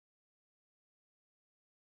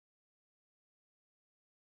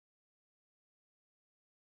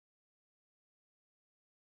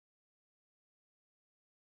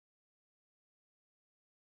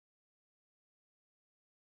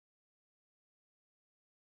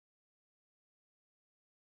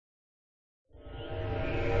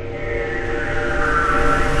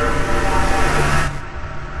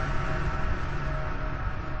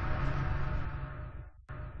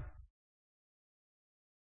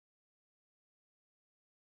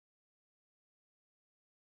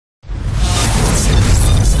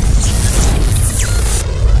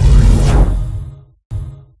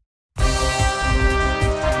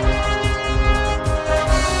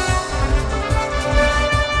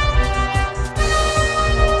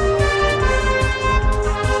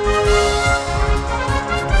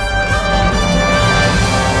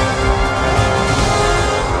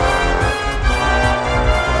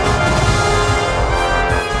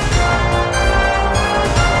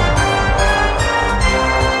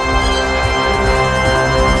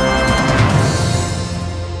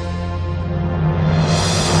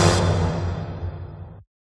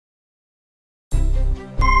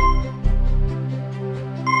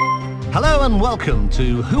Hello and welcome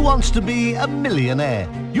to Who Wants to Be a Millionaire?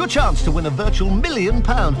 Your chance to win a virtual £1 million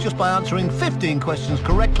just by answering 15 questions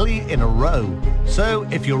correctly in a row. So,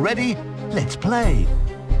 if you're ready, let's play.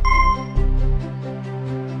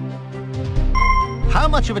 How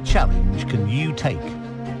much of a challenge can you take?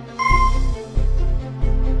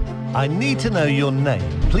 I need to know your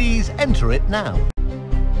name. Please enter it now.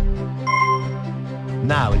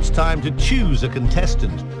 Now it's time to choose a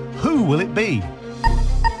contestant. Who will it be?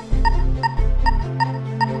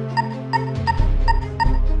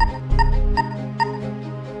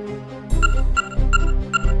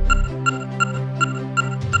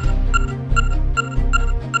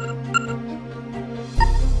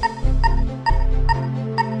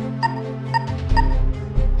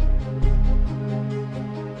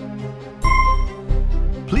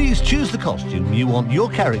 Please choose the costume you want your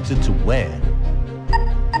character to wear.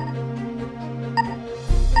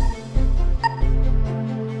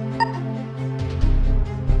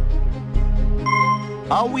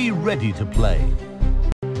 Are we ready to play?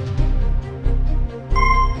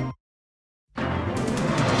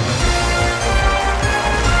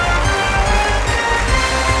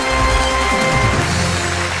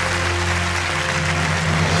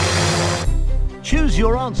 Choose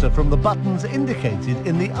your answer from the buttons indicated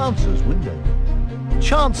in the answers window.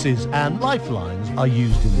 Chances and lifelines are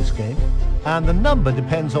used in this game, and the number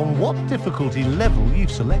depends on what difficulty level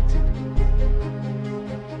you've selected.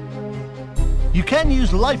 You can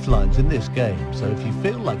use lifelines in this game, so if you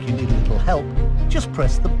feel like you need a little help, just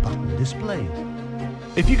press the button displayed.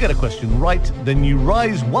 If you get a question right, then you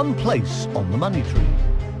rise one place on the money tree.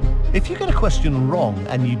 If you get a question wrong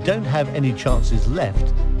and you don't have any chances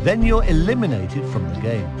left, then you're eliminated from the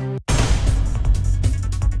game.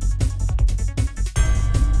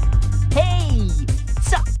 Hey!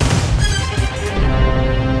 Sup?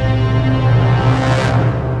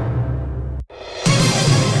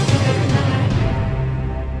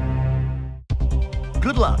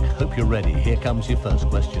 Good luck. Hope you're ready. Here comes your first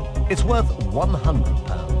question. It's worth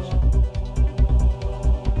 £100.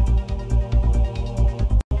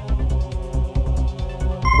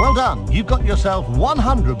 Well done. You've got yourself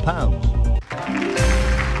 £100.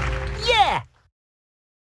 Yeah!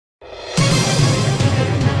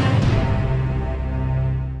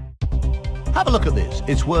 Have a look at this.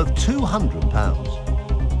 It's worth £200.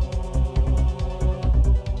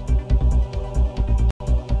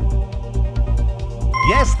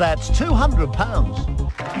 Yes, that's £200.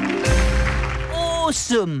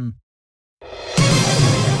 Awesome!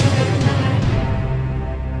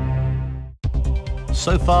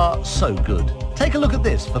 So far, so good. Take a look at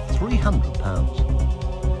this for £300.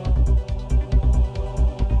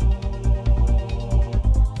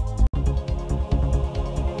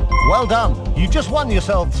 Well done. You just won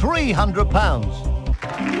yourself £300.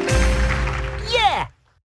 Yeah!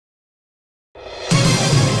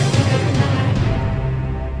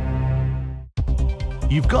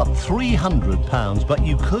 You've got £300, but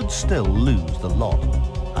you could still lose the lot.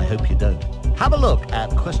 I hope you don't. Have a look at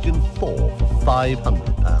question 4 for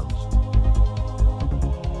 £500.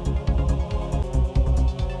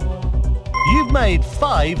 You've made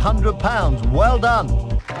 £500. Well done.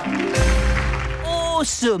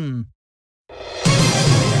 Awesome!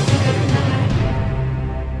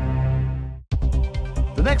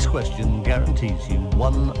 The next question guarantees you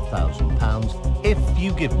 £1,000 if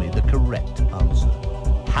you give me the correct answer.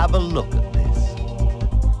 Have a look at this.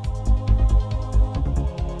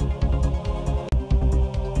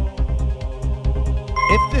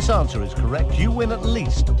 If this answer is correct, you win at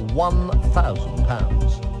least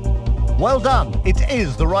 £1,000. Well done. It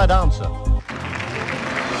is the right answer.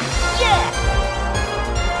 Yeah!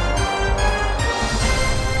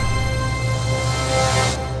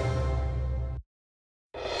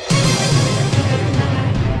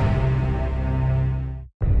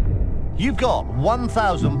 You've got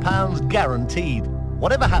 £1,000 guaranteed.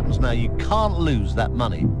 Whatever happens now, you can't lose that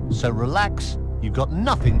money. So relax, you've got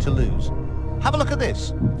nothing to lose. Have a look at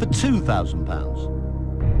this for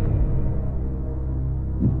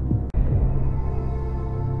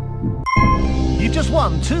 £2,000. You just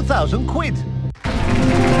won 2,000 quid.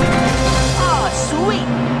 Ah, sweet!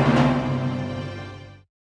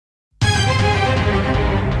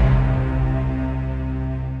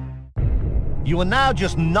 You are now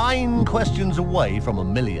just 9 questions away from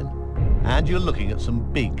 $1 million. And you're looking at some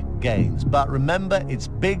big gains. But remember, it's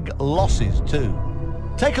big losses too.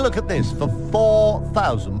 Take a look at this for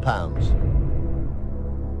 £4,000.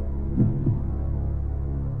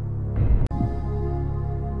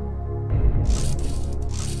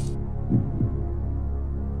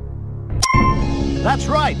 That's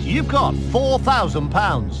right, you've got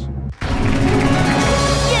 £4,000.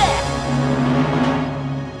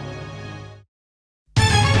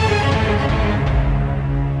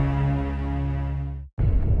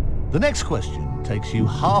 The next question takes you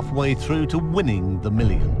halfway through to winning the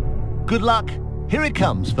million. Good luck. Here it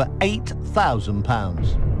comes for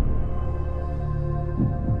 £8,000.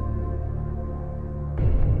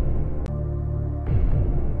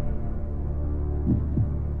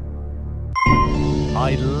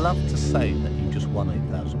 I'd love to say that you just won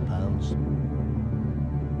 £8,000.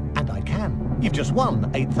 And I can. You've just won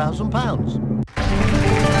 £8,000.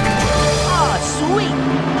 Ah, sweet!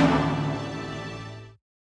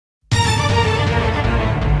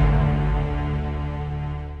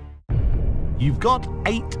 You've got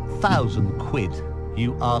 8,000 quid.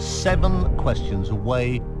 You are 7 questions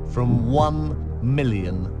away from £1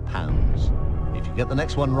 million. If you get the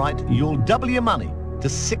next one right, you'll double your money to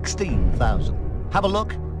 16,000. Have a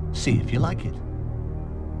look, see if you like it.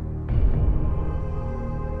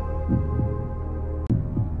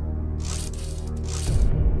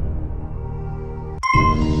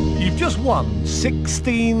 You've just won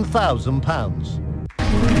 £16,000.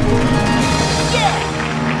 Yeah!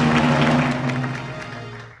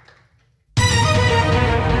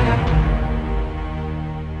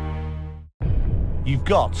 You've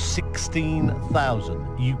got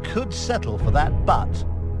 16,000. You could settle for that, but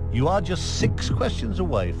you are just 6 questions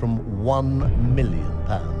away from £1 million.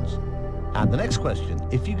 And the next question,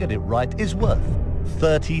 if you get it right, is worth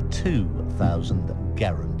 32,000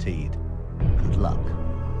 guaranteed. Good luck.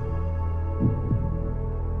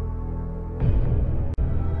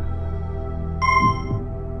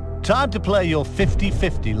 Time to play your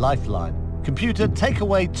 50-50 lifeline. Computer, take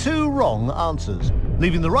away 2 wrong answers,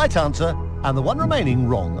 leaving the right answer and the one remaining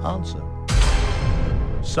wrong answer.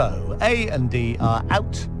 So, A and D are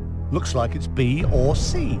out. Looks like it's B or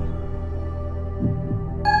C.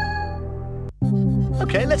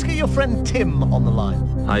 Okay, let's get your friend Tim on the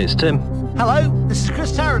line. Hi, it's Tim. Hello, this is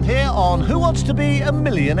Chris Tarrant here on Who Wants to Be a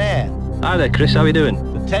Millionaire? Hi there, Chris. How are you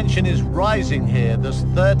doing? The tension is rising here. There's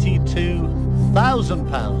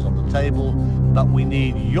 £32,000 on the table, but we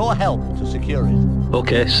need your help to secure it.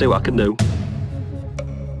 Okay, see what I can do.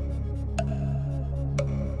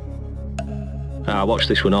 I watched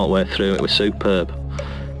this one all the way through. It was superb.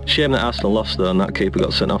 Shame that Arsenal lost though and that keeper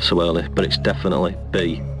got sent off so early, but it's definitely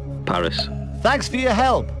B, Paris. Thanks for your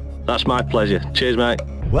help. That's my pleasure. Cheers, mate.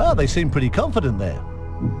 Well, they seem pretty confident there.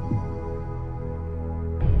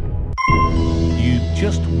 You've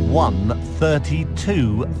just won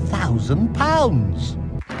 £32,000.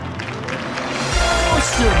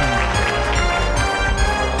 Awesome!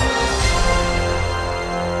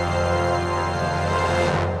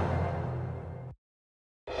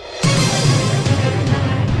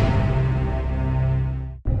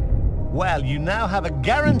 Well, you now have a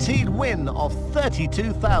guaranteed win of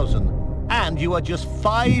 32,000, and you are just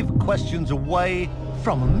 5 questions away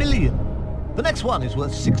from £1 million. The next one is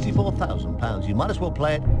worth £64,000. You might as well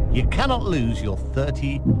play it. You cannot lose your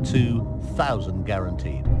 32,000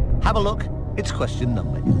 guaranteed. Have a look. It's question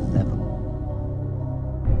number 11.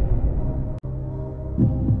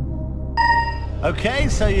 Okay,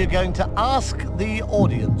 so you're going to ask the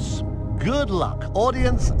audience. Good luck.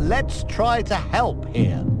 Audience, let's try to help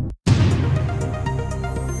here.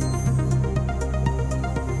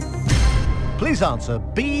 Please answer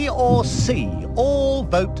B or C. All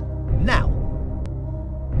vote now.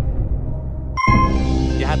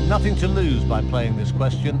 You had nothing to lose by playing this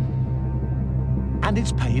question. And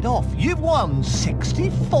it's paid off. You've won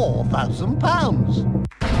 £64,000.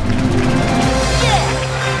 Yeah!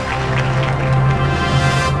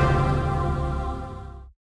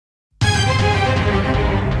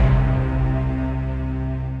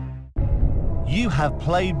 You have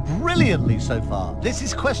played brilliantly so far. This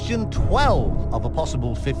is question 12 of a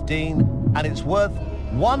possible 15, and it's worth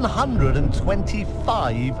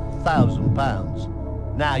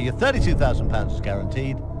 £125,000. Now, your £32,000 is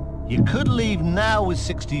guaranteed. You could leave now with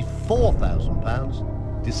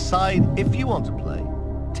 £64,000. Decide if you want to play.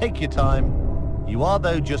 Take your time. You are,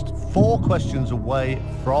 though, just 4 questions away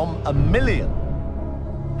from £1 million.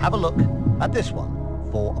 Have a look at this one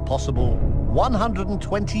for a possible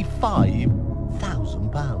 £125,000.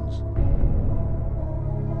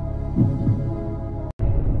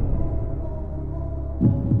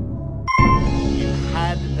 You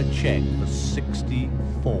had a cheque for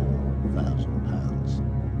 £64,000,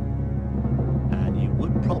 and you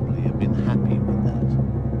would probably have been happy with that.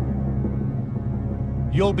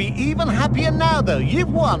 You'll be even happier now, though.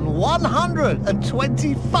 You've won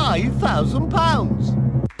 £125,000.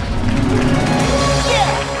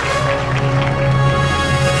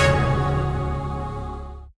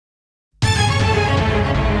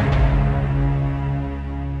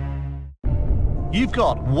 You've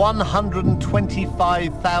got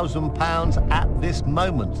 £125,000 at this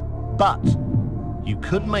moment, but you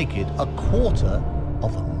could make it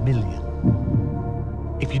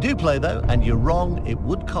 £250,000. If you do play though, and you're wrong, it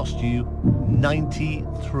would cost you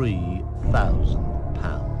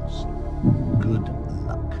 £93,000. Good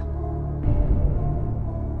luck.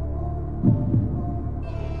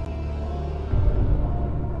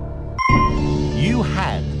 You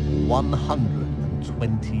had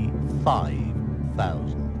 £125,000.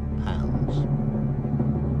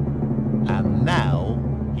 And now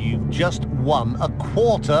you've just won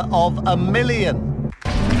 $250,000.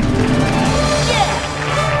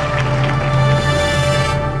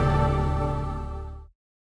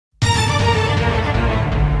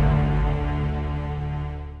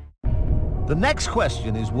 The next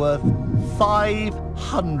question is worth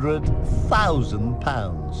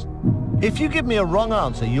 £500,000. If you give me a wrong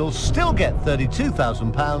answer, you'll still get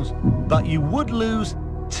 £32,000, but you would lose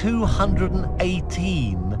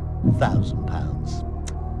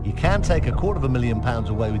 £218,000. You can take £250,000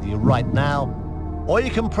 away with you right now, or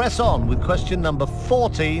you can press on with question number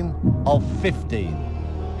 14 of 15.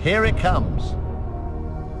 Here it comes.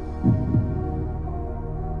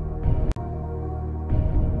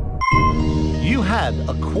 You had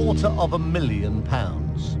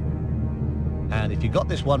 £250,000. And if you got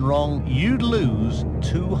this one wrong, you'd lose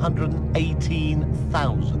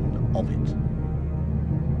 218,000 of it.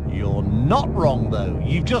 You're not wrong though.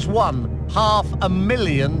 You've just won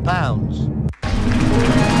 £500,000.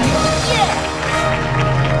 Yeah!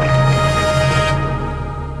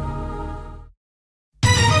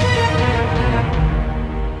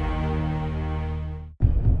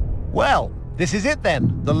 Well, this is it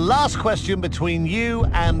then. The last question between you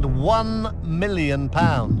and £1 million.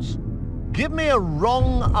 Give me a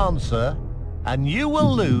wrong answer and you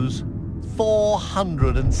will lose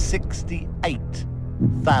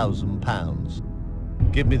 £468,000.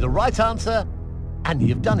 Give me the right answer and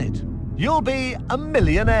you've done it. You'll be a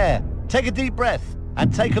millionaire. Take a deep breath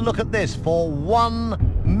and take a look at this for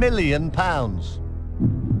 £1 million.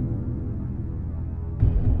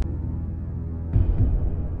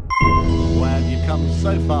 Well, you've come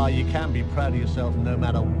so far, you can be proud of yourself no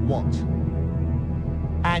matter what.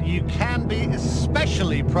 And you can be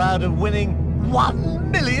especially proud of winning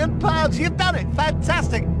 £1 million. You've done it.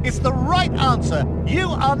 Fantastic. It's the right answer.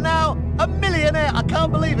 You are now a millionaire. I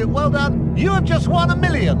can't believe it. Well done. You have just won $1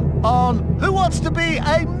 million on Who Wants to Be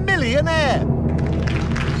a Millionaire?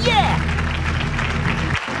 Yeah!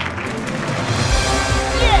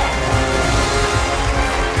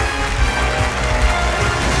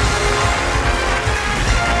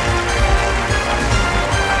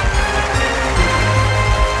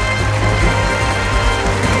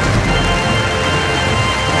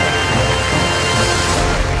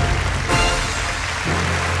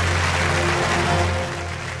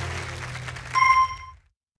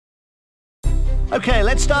 Okay,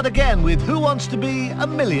 let's start again with Who Wants to Be a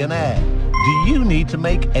Millionaire? Do you need to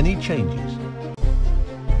make any changes?